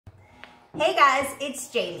Hey guys, it's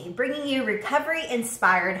Jamie bringing you Recovery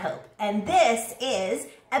Inspired Hope, and this is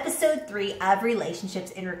episode 3 of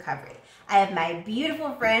Relationships in Recovery. I have my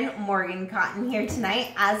beautiful friend Morgan Cotton here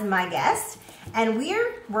tonight as my guest, and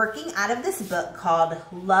we're working out of this book called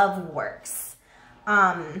Love Works.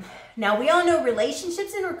 Now we all know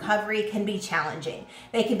relationships in recovery can be challenging.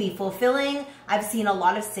 They can be fulfilling. I've seen a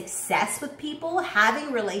lot of success with people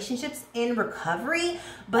having relationships in recovery,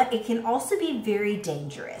 but it can also be very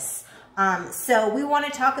dangerous. So we want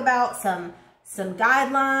to talk about some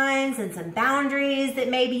guidelines and some boundaries that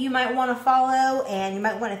maybe you might want to follow and you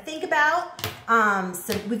might want to think about.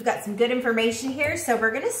 So we've got some good information here. So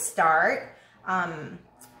we're going to start.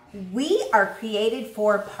 We are created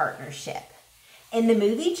for partnership. In the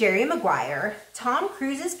movie Jerry Maguire, Tom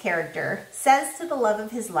Cruise's character says to the love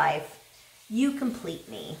of his life, "You complete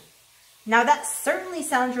me." Now that certainly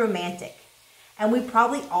sounds romantic, and we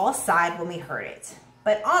probably all sighed when we heard it.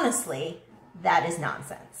 But honestly, that is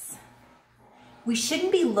nonsense. We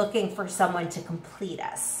shouldn't be looking for someone to complete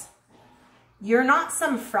us. You're not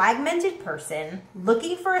some fragmented person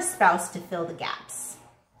looking for a spouse to fill the gaps.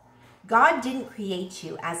 God didn't create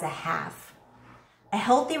you as a half. A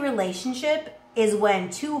healthy relationship is when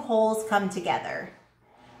two wholes come together.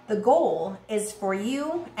 The goal is for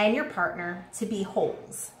you and your partner to be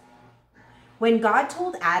wholes. When God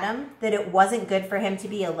told Adam that it wasn't good for him to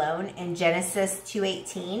be alone in Genesis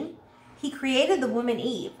 2:18, he created the woman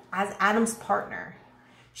Eve as Adam's partner.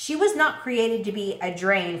 She was not created to be a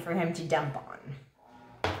drain for him to dump on.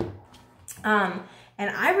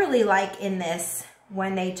 And I really like in this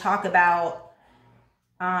when they talk about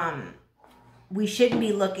we shouldn't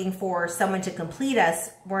be looking for someone to complete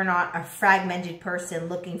us. We're not a fragmented person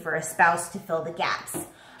looking for a spouse to fill the gaps.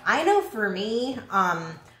 I know for me,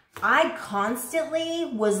 I constantly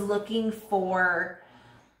was looking for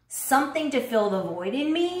something to fill the void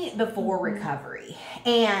in me before recovery.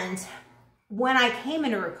 And when I came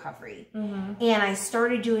into recovery and I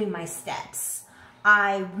started doing my steps,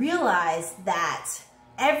 I realized that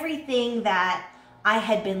everything that I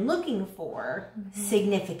had been looking for,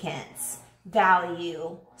 significance,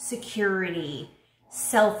 value, security,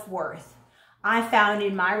 self-worth, I found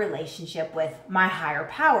in my relationship with my higher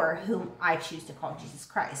power, whom I choose to call Jesus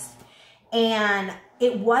Christ. And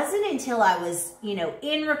it wasn't until I was,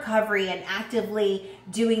 in recovery and actively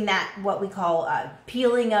doing that, what we call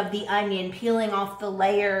peeling of the onion, peeling off the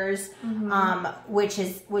layers, which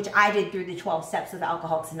I did through the 12 steps of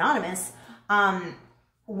Alcoholics Anonymous,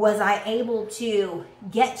 was I able to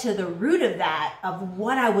get to the root of that, of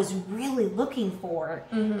what I was really looking for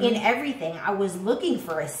in everything. I was looking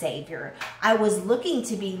for a savior. I was looking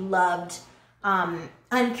to be loved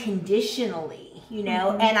unconditionally,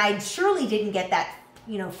 and I surely didn't get that,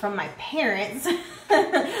 from my parents,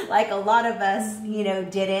 like a lot of us,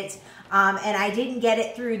 didn't. And I didn't get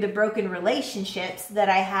it through the broken relationships that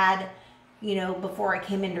I had, before I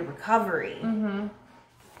came into recovery.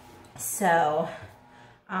 So...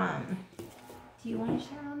 do you want to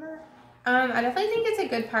share on that? I definitely think it's a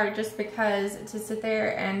good part, just because to sit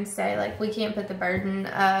there and say, like, we can't put the burden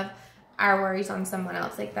of our worries on someone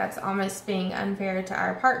else. Like, that's almost being unfair to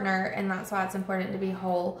our partner, and that's why it's important to be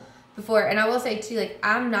whole before. And I will say, too, like,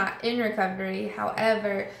 I'm not in recovery.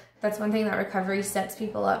 However, that's one thing that recovery sets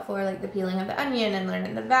people up for, like the peeling of the onion and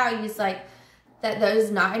learning the values, like, that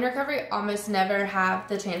those not in recovery almost never have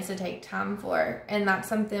the chance to take time for. And that's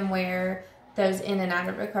something where those in and out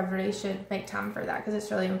of recovery should make time for that, because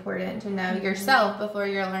it's really important to know yourself before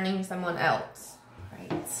you're learning someone else.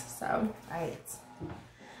 Right. So. Right.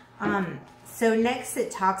 So next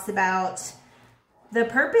it talks about the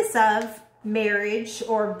purpose of marriage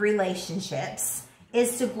or relationships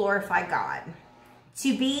is to glorify God,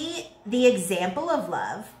 to be the example of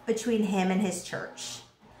love between Him and His church.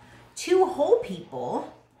 Two whole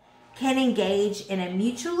people can engage in a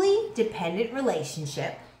mutually dependent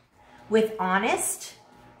relationship with honest,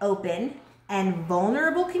 open, and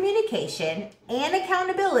vulnerable communication and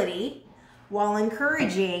accountability, while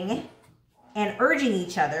encouraging and urging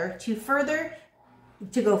each other to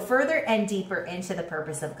go further and deeper into the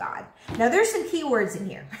purpose of God. Now, there's some key words in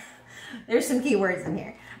here.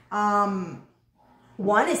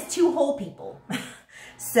 One is two whole people.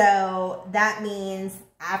 So that means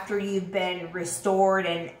after you've been restored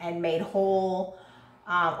and made whole,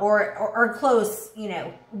 or close,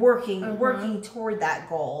 working toward that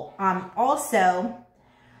goal. Also,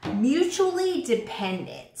 mutually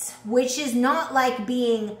dependent, which is not like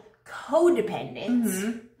being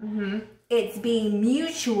codependent. It's being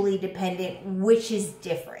mutually dependent, which is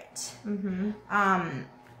different.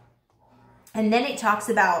 And then it talks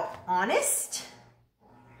about honesty,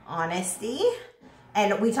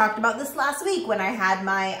 and we talked about this last week when I had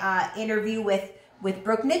my interview with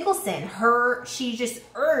Brooke Nicholson. She just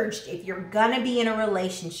urged, if you're gonna be in a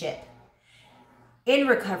relationship, in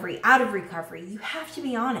recovery, out of recovery, you have to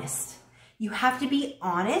be honest. You have to be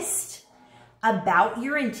honest about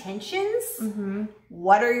your intentions. Mm-hmm.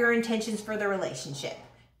 What are your intentions for the relationship?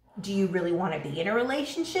 Do you really want to be in a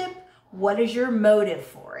relationship? What is your motive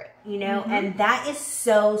for it? You know, mm-hmm. and that is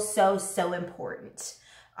so, so, so important.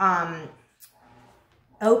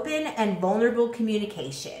 Open and vulnerable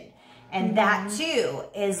communication. And mm-hmm. that too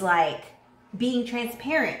is like being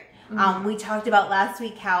transparent. Mm-hmm. We talked about last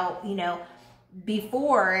week how, you know,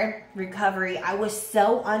 before recovery, I was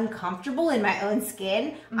so uncomfortable in my own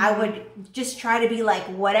skin. Mm-hmm. I would just try to be like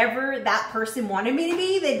whatever that person wanted me to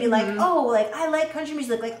be. They'd be mm-hmm. like, oh, like I like country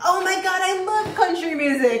music. Like, oh my God, I love country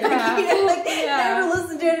music. Yeah. Like, you know, like never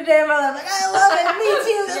listened to it a day in my life. Like, I love it. Me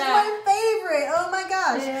too. That's my favorite. Oh my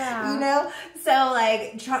gosh. Yeah. You know? So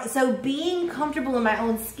like, so being comfortable in my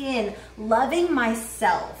own skin, loving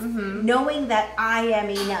myself, mm-hmm. knowing that I am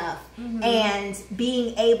enough, mm-hmm. and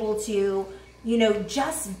being able to, you know,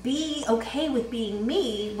 just be okay with being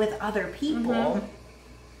me with other people.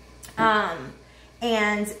 Mm-hmm.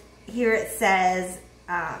 And here it says,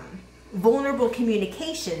 vulnerable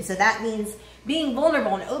communication. So that means being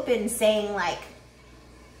vulnerable and open, saying like,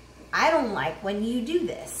 I don't like when you do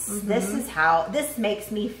this. Mm-hmm. This is how, this makes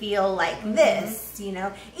me feel like mm-hmm. this, you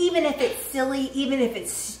know, even if it's silly, even if it's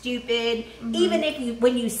stupid, mm-hmm. even if you,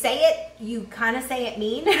 when you say it, you kind of say it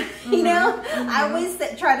mean, mm-hmm. you know, mm-hmm. I always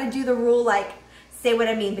try to do the rule, like say what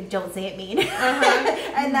I mean, but don't say it mean.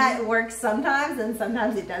 Uh-huh. And that works sometimes and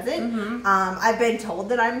sometimes it doesn't. Mm-hmm. I've been told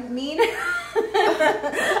that I'm mean,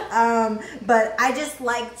 but I just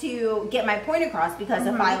like to get my point across, because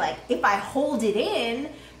mm-hmm. if I hold it in,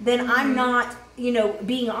 then mm-hmm. I'm not, you know,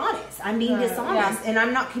 being honest. I'm being dishonest, and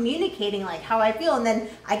I'm not communicating like how I feel. And then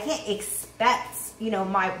I can't expect, you know,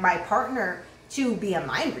 my partner to be a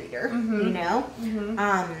mind reader, mm-hmm. you know?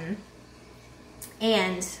 Mm-hmm.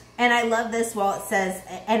 And I love this while it says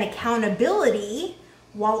an accountability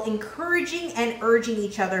while encouraging and urging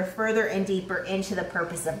each other further and deeper into the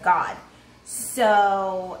purpose of God.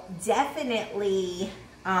 So definitely,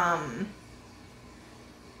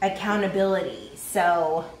 accountability.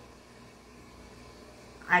 So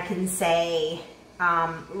I can say,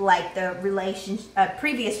 like the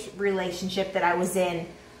previous relationship that I was in,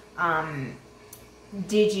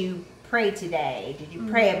 did you pray today? Did you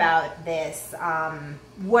pray mm-hmm. about this?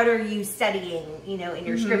 What are you studying, you know, in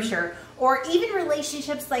your mm-hmm. scripture? Or even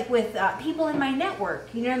relationships like with people in my network,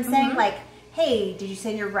 you know what I'm saying? Mm-hmm. Like, hey, did you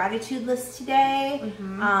send your gratitude list today?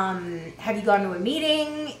 Mm-hmm. Have you gone to a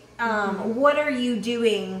meeting? Mm-hmm. What are you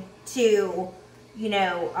doing to, you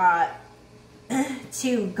know,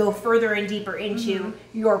 to go further and deeper into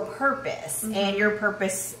mm-hmm. your purpose mm-hmm. and your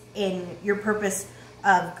purpose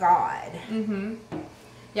of God? Mm-hmm.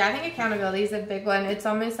 Yeah, I think accountability is a big one. It's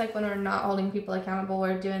almost like when we're not holding people accountable,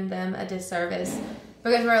 we're doing them a disservice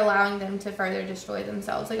because we're allowing them to further destroy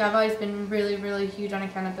themselves. Like, I've always been really, really huge on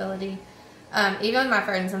accountability. Even with my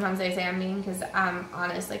friends, sometimes they say I'm mean because I'm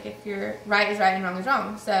honest. Like, if you're right is right and wrong is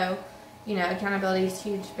wrong. So, you know, accountability is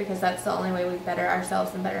huge because that's the only way we better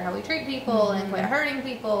ourselves and better how we treat people mm-hmm. and quit hurting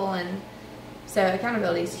people. And so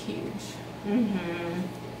accountability is huge. Mm-hmm.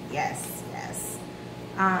 Yes, yes.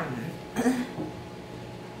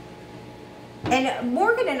 And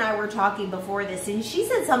Morgan and I were talking before this, and she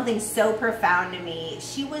said something so profound to me.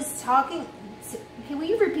 She was talking, can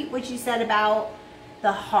you repeat what you said about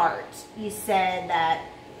the heart? You said that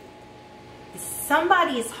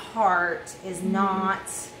somebody's heart is mm-hmm. not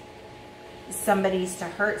somebody's to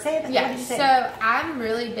hurt. Say it. Yeah, so I'm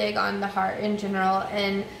really big on the heart in general,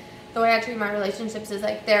 and the way I treat my relationships is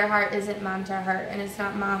like their heart isn't mine to hurt, and it's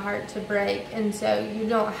not my heart to break. And so you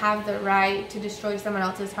don't have the right to destroy someone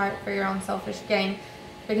else's heart for your own selfish gain,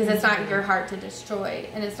 because it's not your heart to destroy,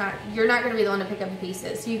 and it's not, you're not going to be the one to pick up the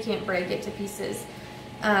pieces. You can't break it to pieces.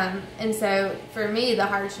 And so for me, the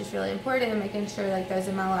heart is just really important, and making sure like those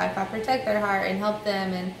in my life, I protect their heart and help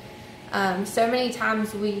them. And so many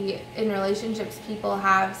times in relationships, people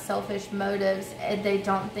have selfish motives, and they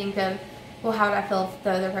don't think of, well, how would I feel if the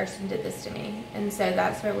other person did this to me? And so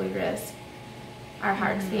that's where we risk our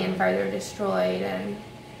hearts mm-hmm. being further destroyed, and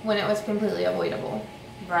when it was completely avoidable.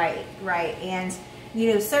 Right, right. And,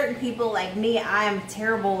 you know, certain people like me, I am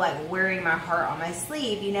terrible like wearing my heart on my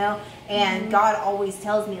sleeve, you know, and mm-hmm. God always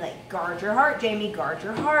tells me like, guard your heart, Jamie, guard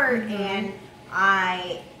your heart. Mm-hmm. And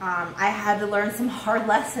I had to learn some hard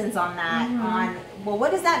lessons on that. Mm-hmm. On, well, what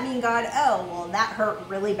does that mean, God? Oh, well, that hurt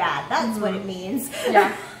really bad. That's mm-hmm. what it means.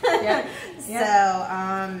 Yeah.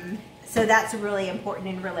 Yeah. So that's really important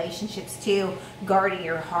in relationships too, guarding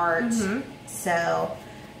your heart. So,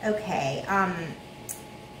 okay.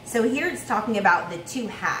 So here it's talking about the two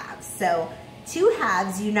halves. So two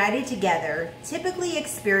halves united together typically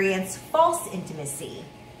experience false intimacy,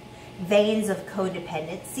 veins of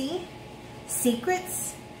codependency,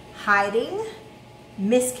 secrets, hiding,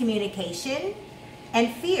 miscommunication,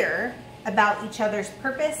 and fear about each other's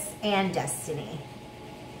purpose and destiny.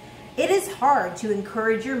 It is hard to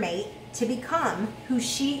encourage your mate to become who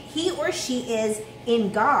he or she is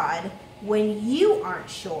in God when you aren't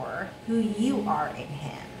sure who you are in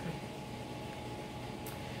Him.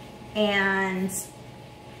 And,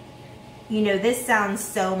 you know, this sounds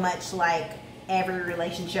so much like every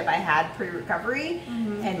relationship I had pre-recovery,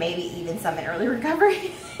 and maybe even some in early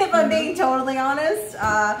recovery, if I'm being totally honest.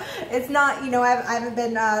 It's not, you know, I haven't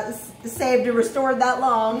been saved or restored that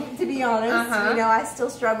long, to be honest. You know, I still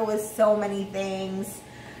struggle with so many things.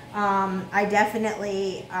 I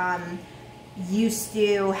definitely used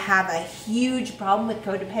to have a huge problem with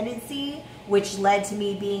codependency, which led to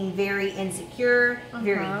me being very insecure,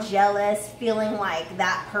 very jealous, feeling like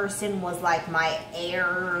that person was like my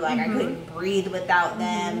air, like I couldn't breathe without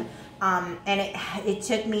them. And it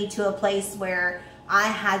took me to a place where I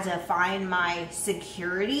had to find my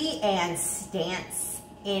security and stance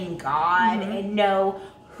in God and know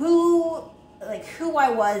who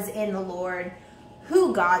I was in the Lord,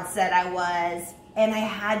 who God said I was, and I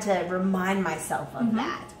had to remind myself of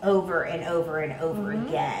that over and over and over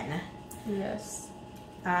again. Yes.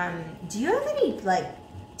 Do you have any like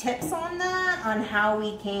tips on that, on how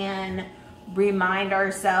we can remind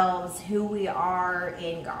ourselves who we are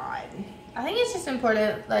in God? I think it's just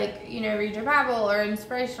important, like, you know, read your Bible or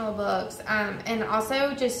inspirational books, and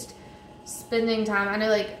also just spending time. I know,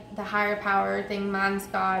 like, the higher power thing, mine's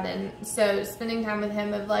God, and so spending time with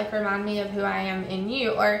Him of, like, remind me of who I am in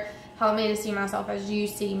you, or help me to see myself as you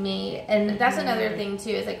see me. And that's another thing too,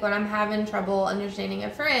 is like when I'm having trouble understanding a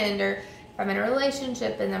friend, or if I'm in a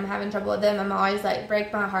relationship and I'm having trouble with them, I'm always like,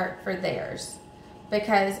 break my heart for theirs,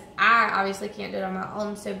 because I obviously can't do it on my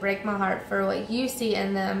own. So break my heart for what you see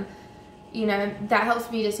in them. You know, that helps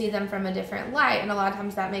me to see them from a different light, and a lot of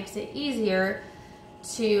times that makes it easier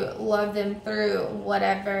to love them through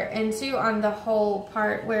whatever. And two, on the whole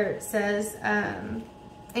part where it says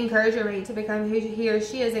encourage your mate to become who he or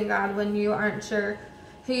she is in God when you aren't sure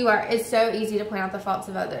who you are. It's so easy to point out the faults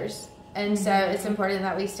of others, and so it's important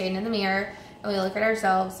that we stand in the mirror and we look at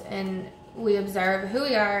ourselves and we observe who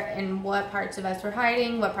we are and what parts of us we're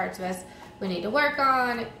hiding, what parts of us we need to work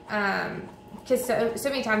on, because so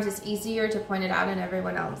many times it's easier to point it out in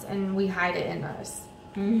everyone else and we hide it in us.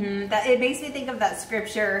 That it makes me think of that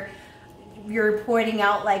scripture. You're pointing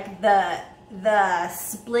out like the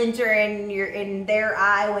splinter in their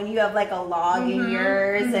eye when you have like a log in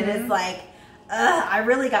yours, and it's like, I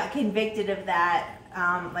really got convicted of that.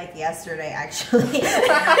 Like yesterday, actually.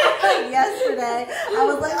 Yesterday, I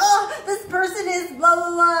was like, oh, this person is blah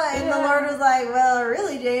blah blah, and the Lord was like, well,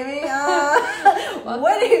 really, Jamie,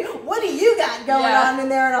 what do you got going on in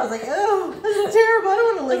there? And I was like, oh, this is terrible. I don't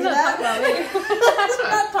want to look at that. I'm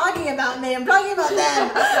not talking about me. I'm talking about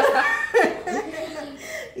them.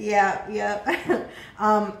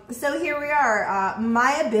 So here we are.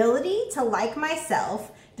 My ability to like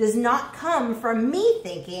myself does not come from me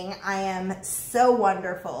thinking I am so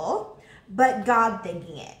wonderful, but God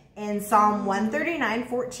thinking it. In Psalm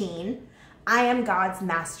 139:14, I am God's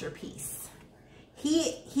masterpiece.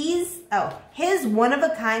 He's His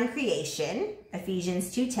one-of-a-kind creation,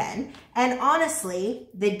 Ephesians 2:10, and honestly,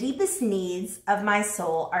 the deepest needs of my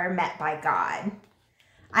soul are met by God.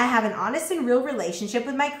 I have an honest and real relationship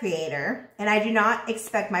with my Creator, and I do not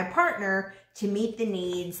expect my partner to meet the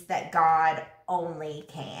needs that God only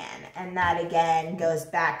can. And that again goes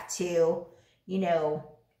back to, you know,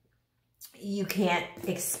 you can't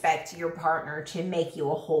expect your partner to make you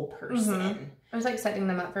a whole person. It was like setting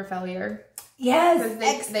them up for failure.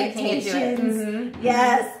 Yes, they can't do it.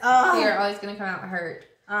 Yes. They're always going to come out hurt.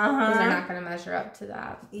 Because they're not going to measure up to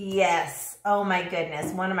that. Yes. Oh my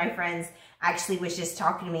goodness. One of my friends actually was just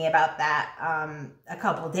talking to me about that a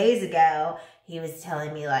couple days ago. He was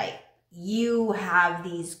telling me, like, you have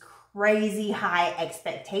these crazy high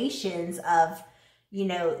expectations of, you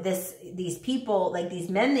know, these people, like these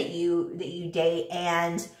men that you date,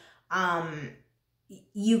 and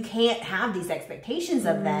you can't have these expectations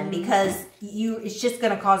of them because it's just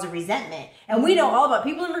going to cause a resentment. And we know all about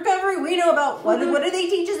people in recovery. We know about what do they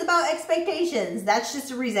teach us about expectations? That's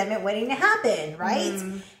just a resentment waiting to happen, right?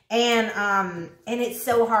 And it's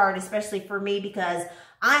so hard, especially for me, because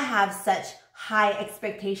I have such high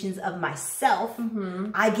expectations of myself.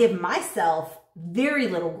 I give myself very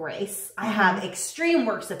little grace. I have extreme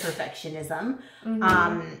works of perfectionism.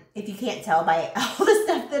 If you can't tell by all the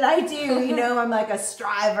stuff that I do, you know, I'm like a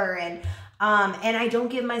striver, and I don't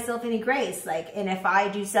give myself any grace. Like, and if I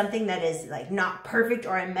do something that is like not perfect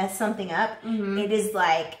or I mess something up, it is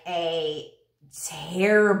like a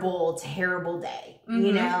terrible, terrible day,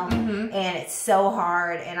 you know, and it's so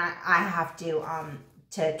hard. And I have to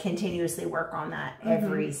continuously work on that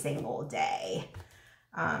every single day.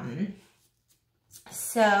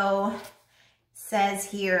 So says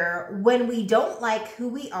here, when we don't like who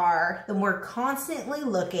we are, then we're constantly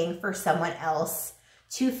looking for someone else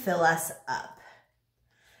to fill us up.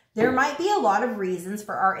 There might be a lot of reasons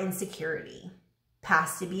for our insecurity: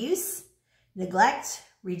 past abuse, neglect,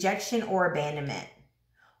 rejection, or abandonment.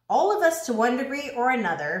 All of us, to one degree or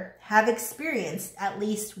another, have experienced at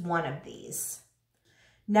least one of these.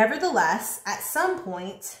 Nevertheless, at some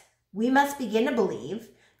point, we must begin to believe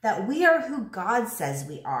that we are who God says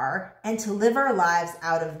we are, and to live our lives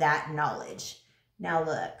out of that knowledge. Now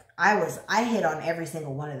look, I hit on every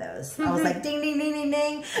single one of those. I was like, ding, ding, ding, ding,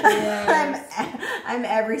 ding. Yes. I'm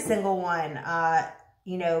every single one.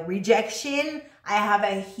 You know, rejection. I have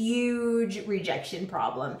a huge rejection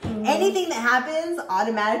problem. Anything that happens,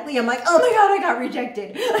 automatically, I'm like, oh my God, I got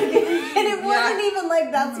rejected. Like, and it wasn't even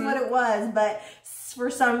like that's what it was. But for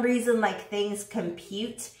some reason, like, things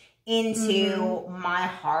compute into my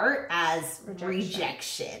heart as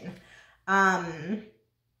rejection.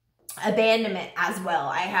 Abandonment as well.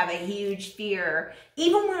 I have a huge fear.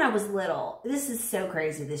 Even when I was little, this is so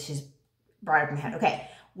crazy. This just brought up in my head. Okay.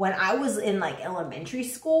 When I was in like elementary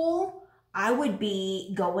school, I would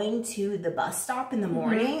be going to the bus stop in the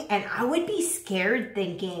morning and I would be scared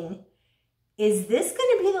thinking, is this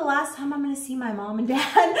going to be the last time I'm going to see my mom and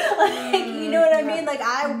dad? Like, you know what I mean? Like,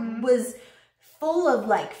 I was full of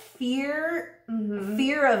like fear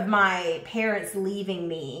of my parents leaving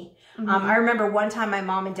me. I remember one time my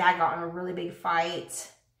mom and dad got in a really big fight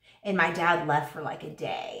and my dad left for like a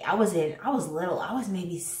day. I was little. I was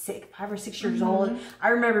maybe 5 or 6 years old. I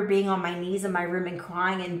remember being on my knees in my room and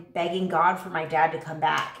crying and begging God for my dad to come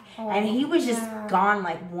back. And he was just gone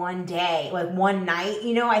like one day, like one night.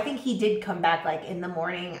 You know, I think he did come back like in the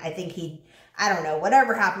morning. I think I don't know,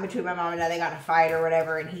 whatever happened between my mom and dad, they got in a fight or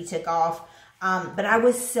whatever and he took off. But I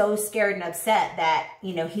was so scared and upset that,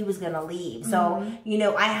 you know, he was going to leave. So, you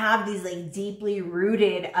know, I have these like deeply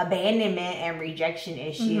rooted abandonment and rejection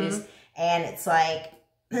issues. And it's like,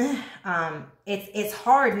 it's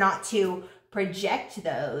hard not to project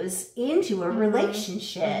those into a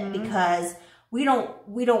relationship because we don't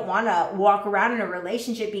want to walk around in a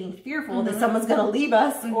relationship being fearful that someone's going to leave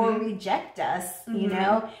us or reject us, you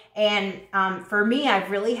know? And, for me,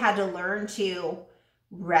 I've really had to learn to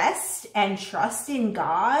rest and trust in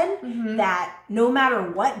God that no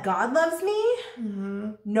matter what, God loves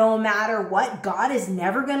me. No matter what, God is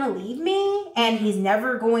never going to leave me and he's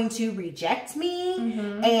never going to reject me.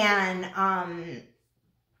 And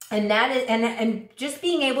that is, and just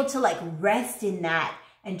being able to like rest in that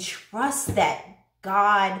and trust that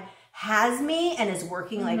God has me and is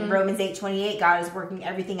working like Romans 8:28. God is working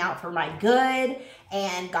everything out for my good,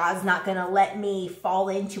 and God's not going to let me fall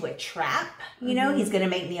into a trap. You know, he's going to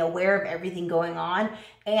make me aware of everything going on.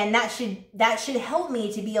 And that should help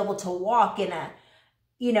me to be able to walk in a,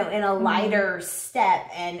 you know, in a lighter step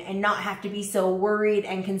and not have to be so worried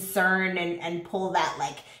and concerned and pull that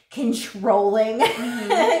like controlling,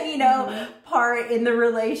 you know, part in the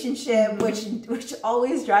relationship, which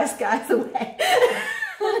always drives guys away.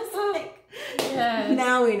 It's like,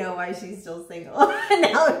 now we know why she's still single.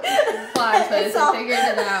 Now Plot twist, we figured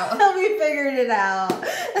it out. We figured it out.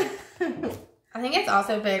 I think it's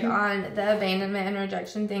also big on the abandonment and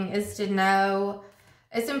rejection thing is to know,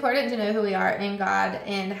 it's important to know who we are in God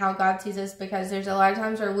and how God sees us, because there's a lot of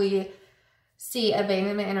times where we see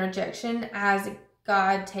abandonment and rejection as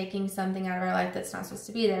God taking something out of our life that's not supposed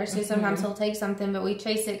to be there. So sometimes he'll take something, but we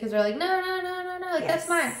chase it because we're like, no, like, that's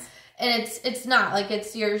mine. And it's not, like,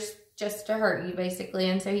 it's yours just to hurt you, basically.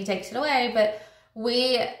 And so he takes it away. But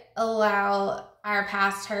we allow our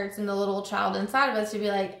past hurts and the little child inside of us to be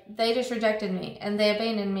like, they just rejected me and they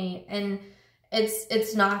abandoned me. And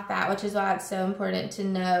it's not that, which is why it's so important to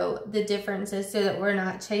know the differences so that we're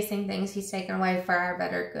not chasing things he's taken away for our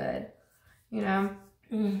better good, you know?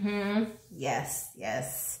 Yes.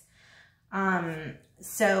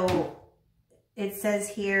 So it says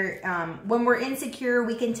here, when we're insecure,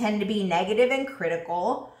 we can tend to be negative and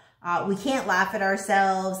critical. We can't laugh at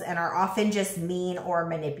ourselves and are often just mean or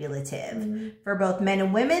manipulative. For both men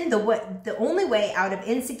and women, the only way out of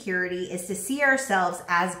insecurity is to see ourselves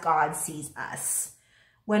as God sees us.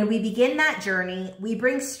 When we begin that journey, we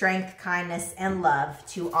bring strength, kindness, and love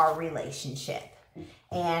to our relationship.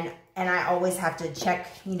 And I always have to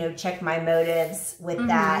check my motives with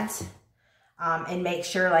that. And make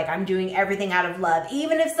sure like I'm doing everything out of love.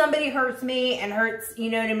 Even if somebody hurts me and hurts,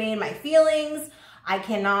 you know what I mean, my feelings, I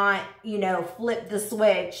cannot, flip the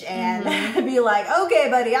switch and be like,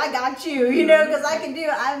 okay, buddy, I got you, because I can do it.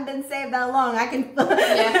 I haven't been saved that long. I can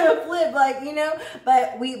flip like,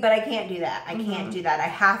 but I can't do that. I can't do that. I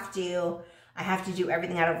have to do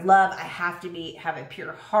everything out of love. I have to have a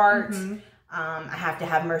pure heart. I have to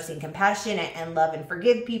have mercy and compassion and love and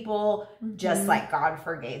forgive people just like God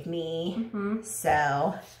forgave me.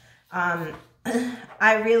 So, I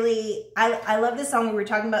love this song. We were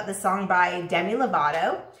talking about this song by Demi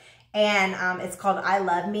Lovato, and it's called I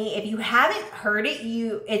Love Me. If you haven't heard it,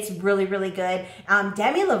 it's really, really good.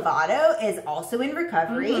 Demi Lovato is also in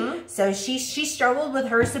recovery. So she struggled with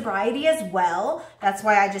her sobriety as well. That's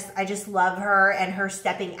why I just love her and her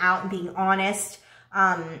stepping out and being honest.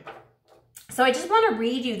 So I just want to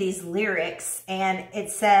read you these lyrics, and it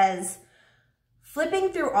says, flipping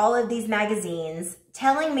through all of these magazines,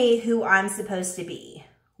 telling me who I'm supposed to be.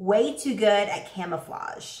 Way too good at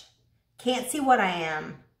camouflage. Can't see what I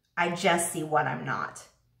am. I just see what I'm not.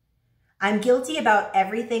 I'm guilty about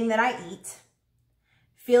everything that I eat.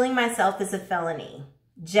 Feeling myself is a felony.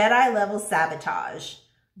 Jedi level sabotage.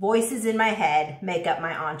 Voices in my head make up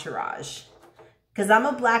my entourage. 'Cause I'm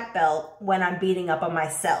a black belt when I'm beating up on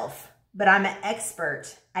myself. But I'm an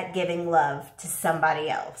expert at giving love to somebody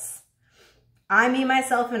else. I, me,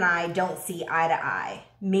 myself, and I don't see eye to eye.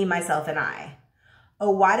 Me, myself, and I.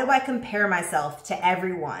 Oh, why do I compare myself to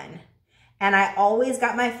everyone? And I always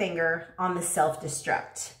got my finger on the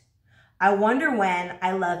self-destruct. I wonder when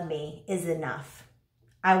I love me is enough.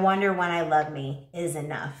 I wonder when I love me is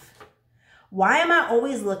enough. Why am I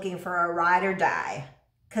always looking for a ride or die?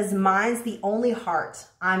 'Cause mine's the only heart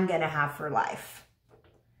I'm gonna have for life.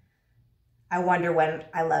 I wonder when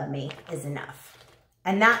I love me is enough.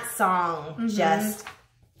 And that song just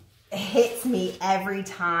hits me every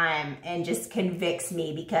time and just convicts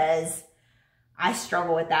me, because I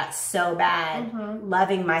struggle with that so bad.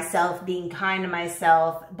 Loving myself, being kind to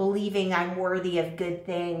myself, believing I'm worthy of good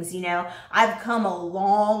things. I've come a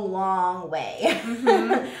long, long way.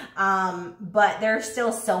 But there's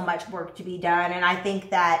still so much work to be done. And I think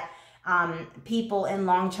that people in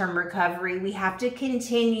long-term recovery, we have to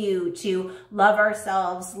continue to love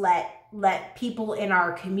ourselves, let people in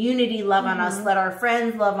our community love on us, let our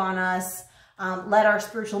friends love on us, let our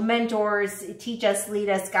spiritual mentors teach us, lead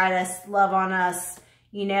us, guide us, love on us,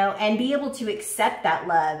 and be able to accept that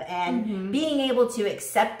love, and being able to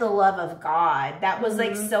accept the love of God. That was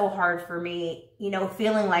like so hard for me,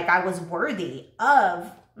 feeling like I was worthy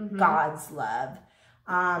of God's love.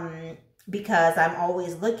 Because I'm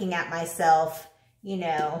always looking at myself,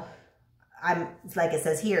 I'm, like it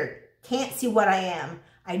says here, can't see what I am.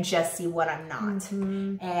 I just see what I'm not.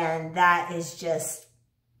 And that is just,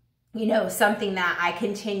 something that I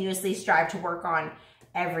continuously strive to work on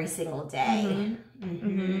every single day.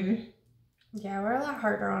 Yeah, we're a lot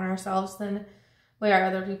harder on ourselves than we are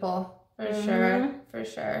other people. For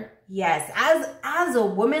sure. Yes. As a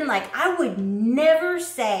woman, like, I would never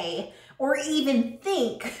say or even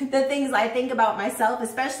think the things I think about myself,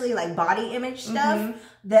 especially like body image stuff,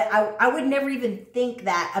 that I would never even think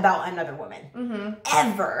that about another woman,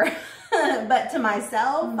 ever. But to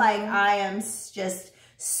myself, like, I am just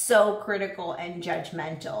so critical and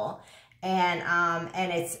judgmental. And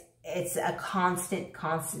it's a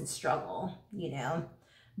constant struggle,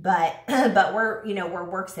 but we're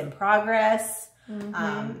works in progress.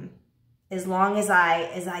 As long as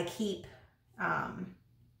I keep,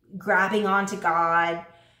 grabbing onto God,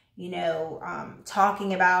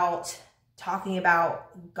 talking about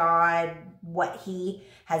God, what he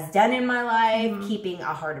has done in my life, keeping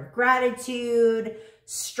a heart of gratitude,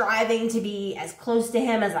 striving to be as close to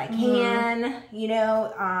him as I can,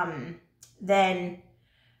 then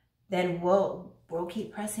we'll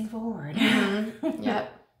keep pressing forward.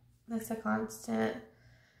 Yep. That's a constant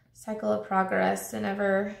cycle of progress that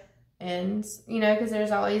never ends, because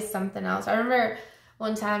there's always something else. I remember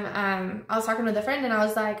one time, I was talking with a friend, and I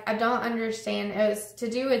was like, I don't understand. It was to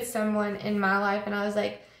do with someone in my life, and I was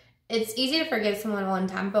like, it's easy to forgive someone one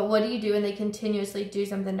time, but what do you do when they continuously do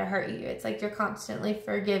something to hurt you? It's like you're constantly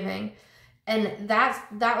forgiving. And that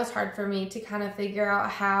was hard for me to kind of figure out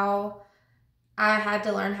how I had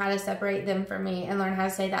to learn how to separate them from me and learn how to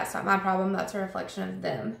say, that's not my problem, that's a reflection of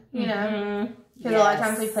them, Because a lot of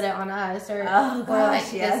times we put it on us, or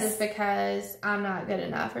this is because I'm not good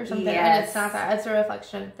enough or something. And it's not that. It's a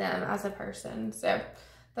reflection of them as a person. So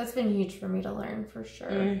That's been huge for me to learn, for sure.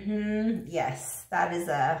 Yes, that is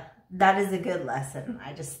a good lesson.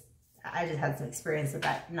 I just had some experience with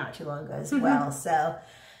that not too long ago as well. So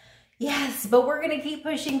yes, but we're gonna keep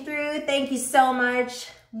pushing through. Thank you so much,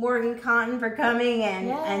 Morgan Cotton, for coming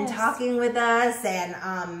and talking with us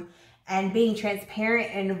and being transparent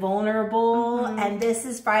and vulnerable. And this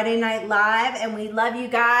is Friday Night Live, and we love you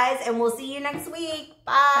guys, and we'll see you next week.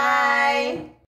 Bye.